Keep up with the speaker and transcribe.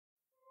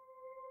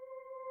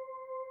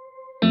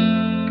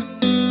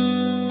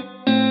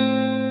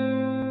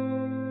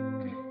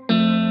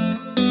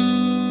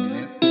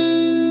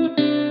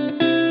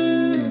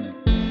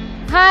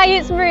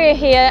Maria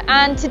here,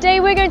 and today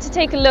we're going to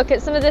take a look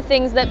at some of the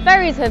things that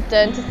berries have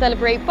done to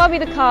celebrate Bobby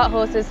the cart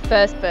horse's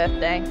first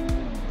birthday.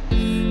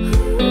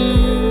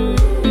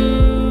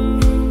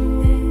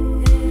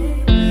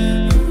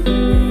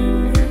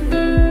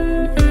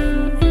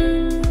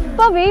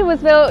 Bobby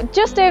was built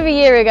just over a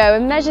year ago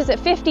and measures at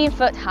 15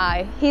 foot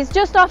high. He's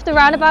just off the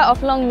roundabout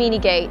off Long Meany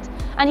Gate,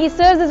 and he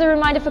serves as a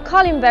reminder for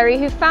Colin Berry,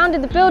 who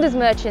founded the Builders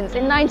Merchants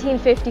in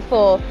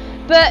 1954,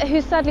 but who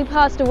sadly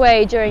passed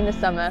away during the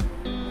summer.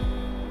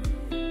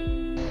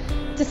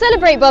 To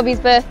celebrate Bobby's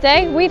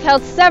birthday, we've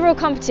held several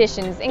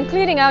competitions,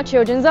 including our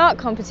children's art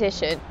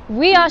competition.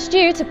 We asked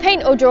you to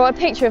paint or draw a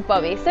picture of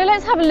Bobby, so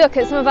let's have a look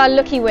at some of our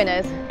lucky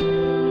winners.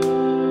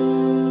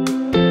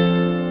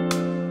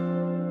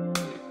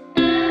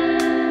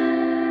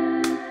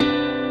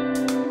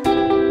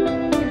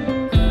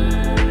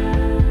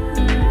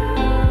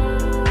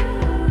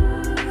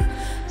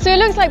 So it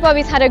looks like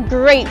Bobby's had a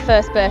great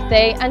first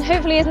birthday, and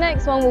hopefully his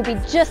next one will be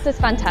just as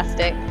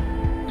fantastic.